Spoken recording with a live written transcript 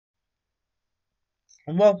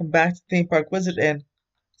And welcome back to Theme Park Wizard, and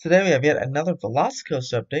today we have yet another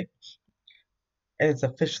Velocicoaster update. It is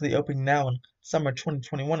officially opening now in summer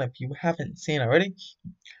 2021. If you haven't seen already,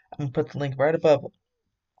 I'm going to put the link right above.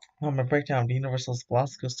 I'm going to break down the Universal's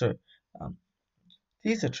Velocicoaster um,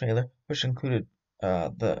 teaser trailer, which included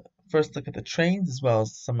the first look at the trains as well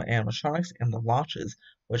as some animatronics and the launches,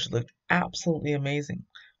 which looked absolutely amazing.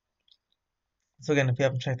 So again, if you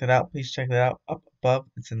haven't checked it out, please check it out up above.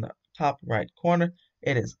 It's in the top right corner.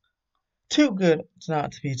 It is too good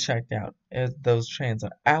not to be checked out, as those trains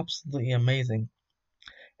are absolutely amazing.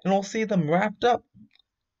 And we'll see them wrapped up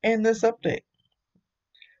in this update.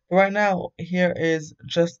 But right now, here is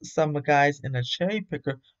just some guys in a cherry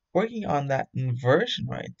picker working on that inversion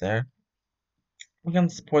right there. We're going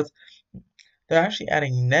to support, they're actually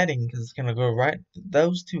adding netting because it's going to go right,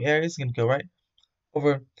 those two areas are going to go right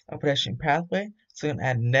over a pedestrian pathway. So we're going to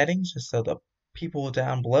add netting just so the people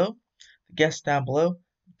down below, the guests down below,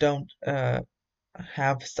 don't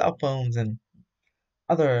have cell phones and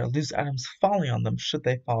other loose items falling on them should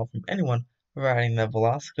they fall from anyone riding the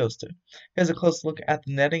Velocicoaster. Here's a close look at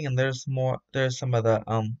the netting, and there's some of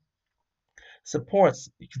the supports.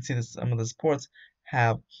 You can see this, some of the supports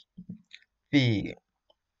have the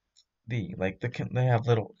they have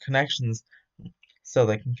little connections so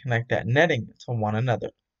they can connect that netting to one another.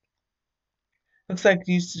 Looks like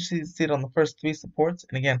you see it on the first three supports,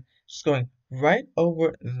 and again, just going right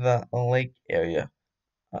over the lake area,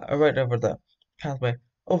 right over the pathway,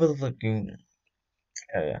 over the lagoon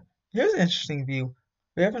area. Here's an interesting view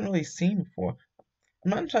we haven't really seen before.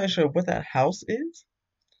 I'm not entirely sure what that house is.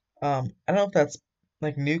 I don't know if that's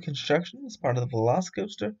like new construction as part of the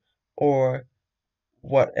Velocicoaster or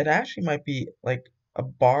what. It actually might be like a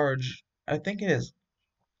barge. I think it is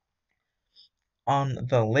on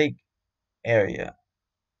the lake area.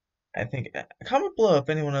 I think. Comment below if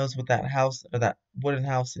anyone knows what that house or that wooden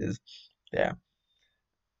house is there.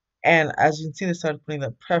 And as you can see, they started putting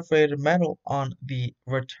the perforated metal on the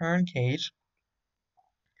return cage.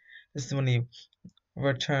 This is when you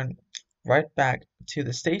return right back to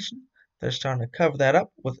the station. They're starting to cover that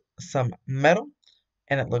up with some metal,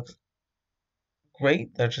 and it looks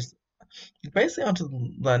great. They're just basically onto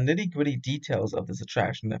the nitty-gritty details of this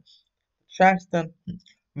attraction. The track's done,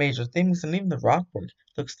 major things, and even the rock work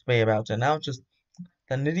looks the way about it. Now just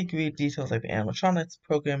the nitty-gritty details like the animatronics,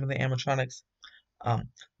 programming the animatronics, um,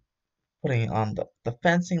 putting on the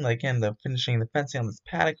fencing, like again, the finishing the fencing on this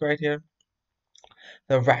paddock right here.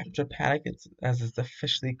 The Raptor paddock, as it's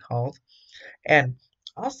officially called. And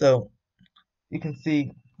also you can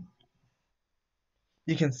see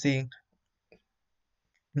you can see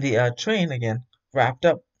the train again wrapped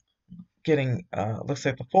up, getting looks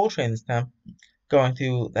like the full train this time, going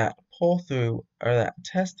through that pull through or that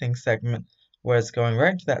testing segment where it's going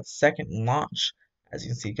right into that second launch, as you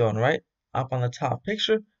can see going right up on the top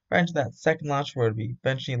picture, right into that second launch where it'll be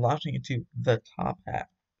eventually launching into the top hat.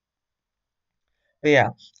 But yeah,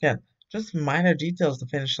 again, just minor details to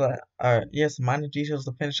finish yes, minor details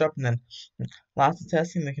to finish up, and then lots of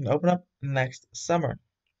testing that can open up next summer,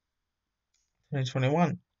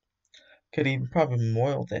 2021. Could even probably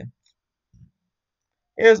Memorial Day.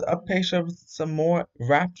 Here's a picture of some more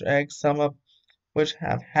raptor eggs, some of which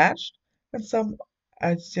have hatched, and some,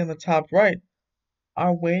 as you see on the top right,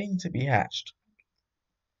 are waiting to be hatched.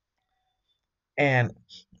 And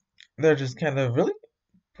they're just kind of really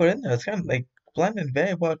put in there. It's kind of like blending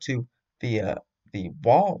very well to the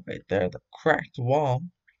wall right there, the cracked wall.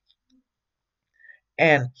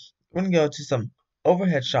 And we're gonna go to some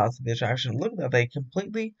overhead shots of the attraction. Look at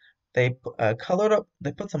that, they colored up,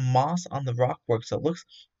 they put some moss on the rockwork, so it looks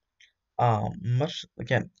much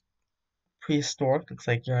again prehistoric. Looks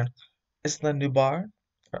like you're in Isla Nublar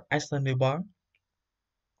or Iceland Nublar.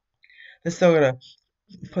 They're still gonna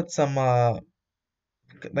put some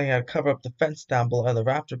they gotta cover up the fence down below, or the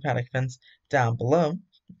raptor paddock fence down below.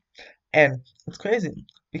 And it's crazy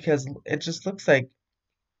because it just looks like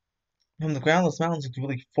from the ground those mountains look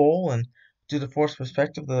really full, and due to force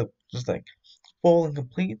perspective they're just like full and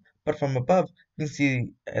complete. But from above you can see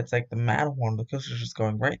it's like the Matterhorn, the coaster's just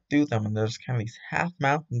going right through them, and there's kind of these half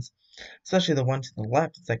mountains, especially the one to the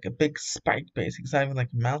left. It's like a big spike base. It's not even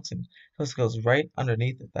like a mountain. It just goes right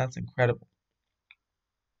underneath it. That's incredible.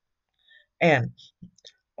 And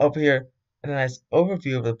over here, a nice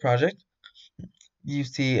overview of the project. You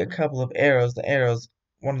see a couple of arrows. The arrows,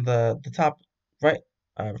 one of the top right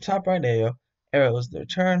arrow is the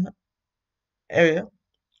return area,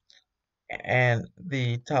 and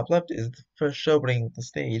the top left is the first showing of the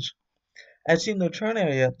stage. As you in the return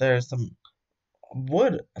area, there's some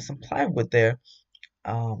wood, some plywood there.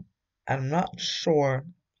 I'm not sure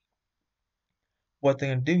what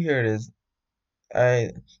they're gonna do here is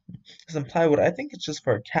I some plywood. I think it's just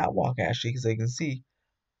for a catwalk actually, because you can see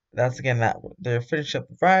that's again that they're finishing up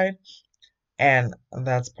the ride, and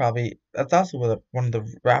that's also where one of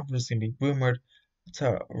the raptors can be rumored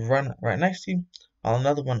to run right next to you, while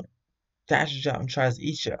another one dashes out and tries to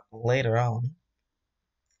eat you later on.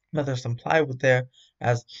 But there's some plywood there,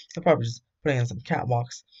 as they're probably just putting in some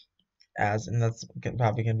catwalks, and that's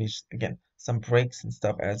probably gonna be again some breaks and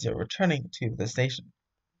stuff as you're returning to the station.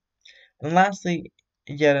 And lastly,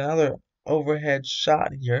 yet another overhead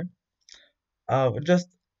shot here of just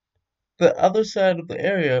the other side of the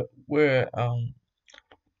area where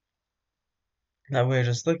that we're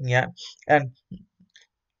just looking at, and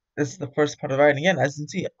this is the first part of the ride. And again, as you can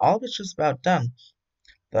see, all of it's just about done.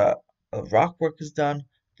 The, the rock work is done.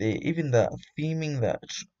 Even the theming,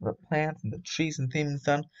 the plants and the trees and theming is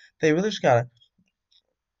done. They really just gotta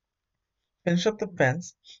finish up the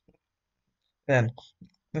fence, then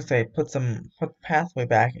let's say put the pathway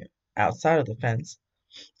back outside of the fence,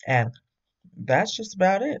 and that's just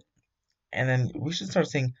about it. And then we should start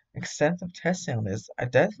seeing extensive testing on this. I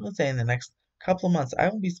definitely say in the next couple of months. I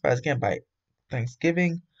wouldn't be surprised again by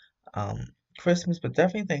Thanksgiving, um, Christmas, but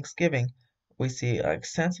definitely Thanksgiving. We see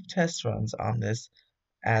extensive test runs on this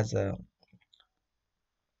as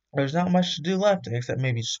there's not much to do left except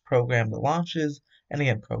maybe just program the launches and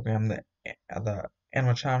again program the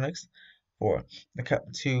animatronics for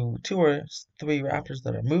the two or three raptors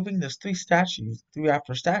that are moving. There's three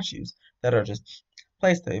raptor statues that are just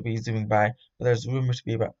placed there. You'll be zooming by, but there's rumored to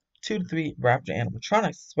be about 2 to 3 raptor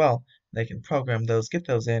animatronics as well. They can program those, get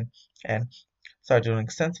those in, and start doing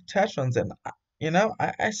extensive test runs. And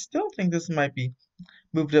I still think this might be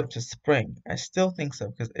moved up to spring. I still think so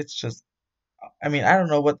because it's just. I mean, I don't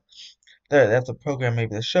know what they have to program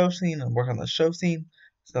maybe the show scene and work on the show scene,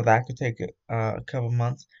 so that could take a couple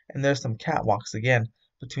months. And there's some catwalks again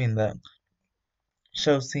between the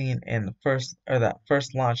show scene and that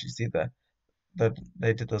first launch. You see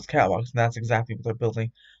they did those catwalks, and that's exactly what they're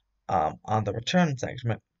building on the return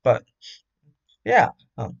segment. But yeah,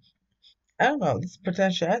 I don't know. This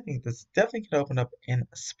potentially, I think this definitely could open up in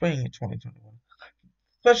spring 2021,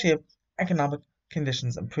 especially if economic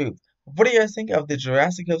conditions improve. What do you guys think of the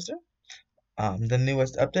Jurassic coaster? The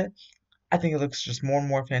newest update. I think it looks just more and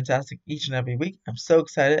more fantastic each and every week. I'm so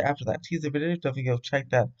excited after that teaser video. Definitely go check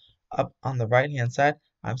that up on the right hand side.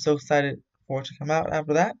 I'm so excited for it to come out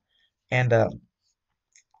after that. And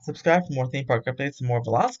subscribe for more theme park updates and more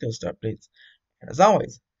Velocicoaster updates. And as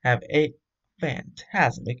always, have a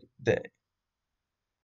fantastic day.